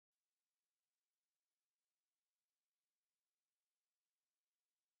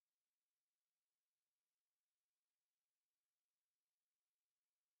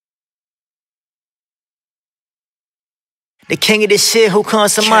The king of this shit, who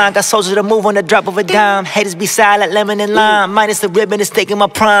comes to mind? Got soldiers to move on the drop of a dime. Haters be silent, lemon and lime. Minus the ribbon, it's taking my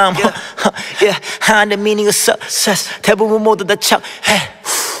prime. Yeah, behind the meaning of success. Terrible more than the chuck. Hey.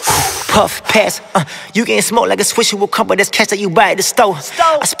 Puff, pass, you getting smoked like a swisher will come, but that's cash that you buy at the store.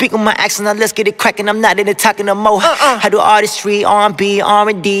 I speak on my accent, now let's get it cracking. I'm not in the talking no more. I do artistry, R&B,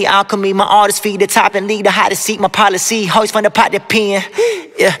 R&D, alchemy. My artist feed the top and lead the hottest seat. My policy, always find the pot that pen.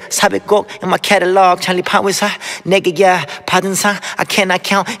 Yeah, 사백곡 in my catalog. Charlie Powers, nigga, yeah, pardon, I cannot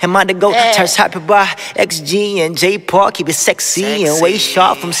count. Am I the goat? Charles Harper by XG and J Park, keep it sexy and way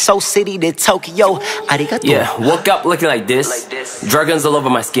sharp from Seoul City to Tokyo. Arigato. Yeah, woke up looking like this. Dragons all over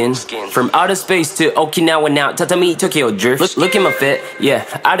my skin. From outer space to Okinawa now, Tatami Tokyo drift. Look at my fit, yeah,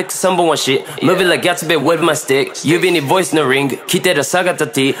 아득 선봉원 shit. Moving like Gatsby with my stick. 유빈이 voice no ring. 着てる下がった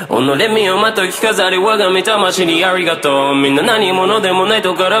T。己身をまとき飾り我が身魂にありがとう。みんな何者でもない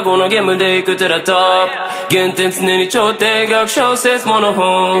とからこのゲームで行くトラトップ。原点常に超低学小説モノ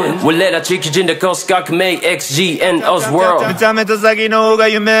本。俺ら地域人でコス革命 XG and Osworld。見た目と詐欺の方が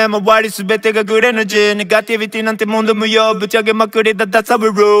夢も終わり全てがグレナジー。ネガティビティなんて問答無用。ぶち上げまくりだダサブ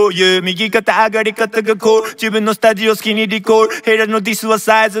ロー。右肩上がり方がこう自分のスタジオ好きにリコールヘラのディスは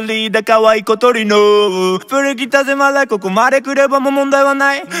サイズリーダー可愛い小鳥の古着たぜまだここまで来ればもう問題は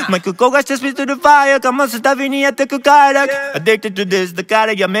ないマイク焦がしてスピードでファイアかますたびにやってく快楽 Addicted to this だか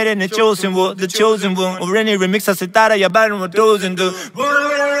らやめれね挑戦を The chosen one 俺にリミックスさせたらやばいのは当然だ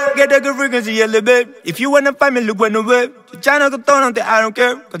Get a good frequency elevate If you wanna find me look when the web ちゃいなことなんて I don't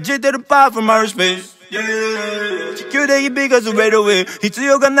care かじってるパワー from outer space地球で響かず right away 必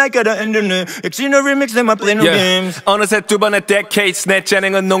要がないからエンドね XGの remixで play no games 어느새 두 번의 decades 내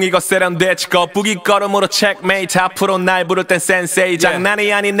재능은 농이고 세련되지고 부기걸음으로 checkmate 앞으로 날 부를 땐 sensei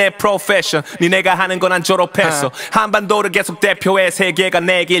장난이 아닌 내 profession 니네가 하는 건 안 졸업했어 한반도를 계속 대표해 세계가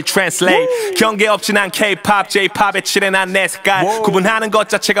내 길 translate 경계 없진 않 K-pop J-pop에 칠해난 내 색깔 구분하는 것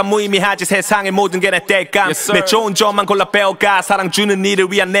자체가 무의미하지 세상의 모든 게 내 땔감 내 좋은 점만 골라 빼어가 사랑 주는 이를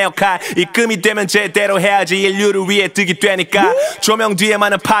위한 내 역할 입금이 되면 제대로 해야지 인류를 위해 득이 되니까 조명 뒤에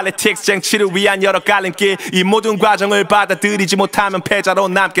많은 politics 쟁취를 위한 여러 갈림길 이 모든 과정을 받아들이지 못하면 패자로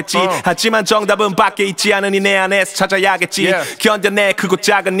남겠지 하지만 정답은 밖에 있지 않으니 내 안에서 찾아야겠지 견뎌내 크고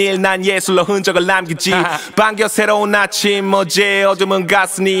작은 일 난 예술로 흔적을 남기지 반겨 새로운 아침 어제 어둠은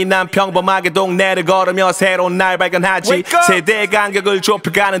갔으니 난 평범하게 동네를 걸으며 새로운 날 발견하지 세대의 간격을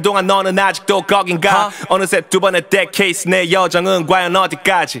좁혀가는 동안 너는 아직도 거긴가 어느새 두 번의 decades 내 여정은 과연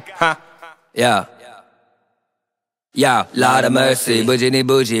어디까지 Yeah. Yeah, Lord of mercy, Bujini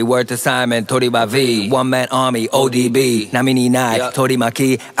Buji, worth assignment, Toriba V, one man army, ODB, Namini Nai,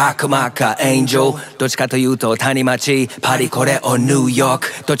 Torimaki, Akumaka, Angel, どっちかというと谷町、パリコレ or New York,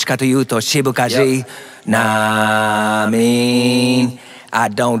 どっちかというと渋カジ、なみん。I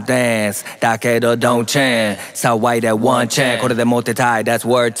don't dance, だけど don't chant 騒いで one chant これでモテたい That's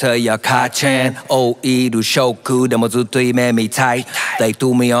word to your 母ちゃん老いるショックでもずっと夢見たい They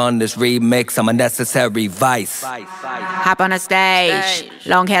threw me on this remix I'm a necessary vice Hop on a stage,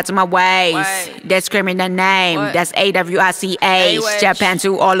 long hair to my waist They're screaming the name, that's AWICH Japan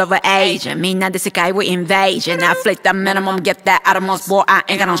to all over Asia みんなで世界を invasion I flip the minimum, get that uttermost boy I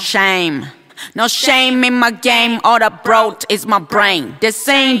ain't got no shame No shame in my game, all that broke is my brain. They're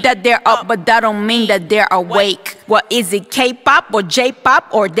saying that they're up, but that don't mean that they're awake. What is it, K-pop or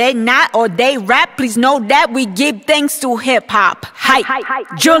J-pop, or they not, or they rap? Please know that we give thanks to hip-hop. Hype,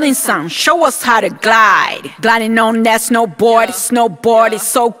 Julian son, show us how to glide. Gliding on that snowboard is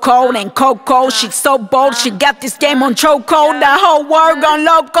so cold and Coco, she's so bold, she got this game on chokehold. The whole world gone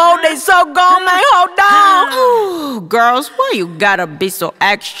loco, they so gone, man, hold on. Ooh, girls, why you gotta be so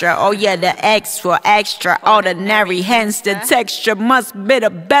extra? Oh yeah, the extraordinary, hence the texture must be the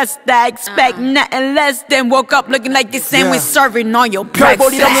best. I expect nothing less than woke up looking like this and we serving on your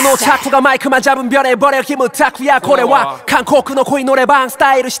breakfast. 별볼일 없는 오타쿠가 마이크만 잡은 변해버려 기무타쿠야 고래와 칸코크 놓고 이 노래방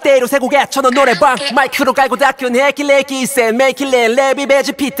스타일을 시대로 세고 개쳐놓은 노래방 마이크로 깔고 닦은 했길래 기센 메이킬래 랩이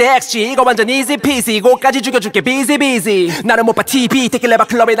배지 피트 XG 이거 완전 이지 피지 이거까지 죽여줄게 비지 비지 나는 못봐 TV 데킬레바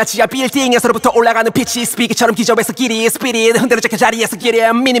클럽이나 지하 빌딩에서부터 올라가는 피치 스피기처럼 기저에서 길이 스피릿 흔들어 적혀 자리에서 길이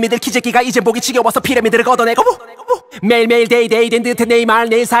미니미들 키재기가 이제 보기 지겨워서 피라미드를 걷어내고 매일매일 데이데이 된 듯해 내일말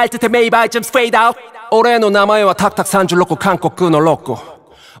내일 살 듯해 매일밤 좀 straight out 올해도 남아요와 탁탁 산 줄 놓고 칸코 끊어놓고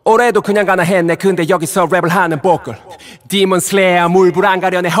올해도 그냥 가나 했네 근데 여기서 랩을 하는 보컬 Demon Slayer 물불 안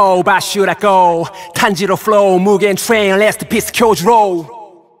가려내 How about should I go 탄지로 flow 무게인 train Last piece 교주로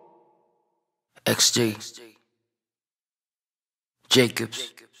XG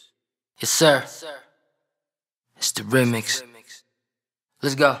Jacobs Yes sir It's the remix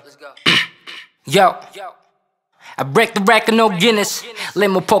Let's go Yo I break the record, no Guinness.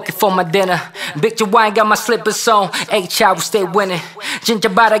 Limo pocket for my dinner. Big wine, got my slippers on. 8 hours, stay winning. Ginger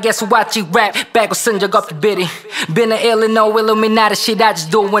butter, guess what you rap. Back with Sinja, got the biddy. Been a ill and no Illuminati shit, I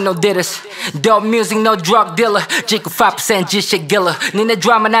just do it when no ditters. Dope music, no drug dealer. Jiku 5% G shit giller. Nina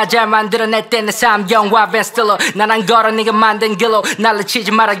drama, na jam, mandira net tennis. I'm young, wild Van Stiller. Nanang gora, nigga, mandan gillo. Nala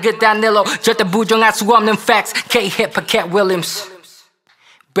chiji, mara good Danilo. Jota bujong, I swam them facts. K hip, Cat Williams.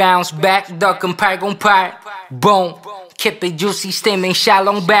 Bounce back, duck and pie gon' pie. Boom, keep it juicy, steaming,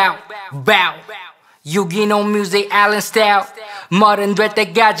 shallow bow. Bow. Yugi no music, Allen style. Modern dread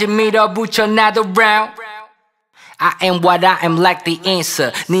that gadget, meet up, butcher, not around. I am what I am, like the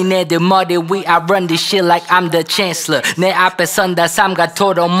answer. Nine the muddy, I run this shit like I'm the chancellor. 내 앞에 선다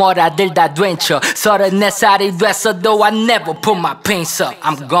삼가토록 몰아들다 adventure. 서른 네 살이 됐어도 I never put my pants up.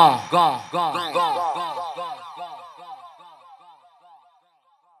 I'm gone.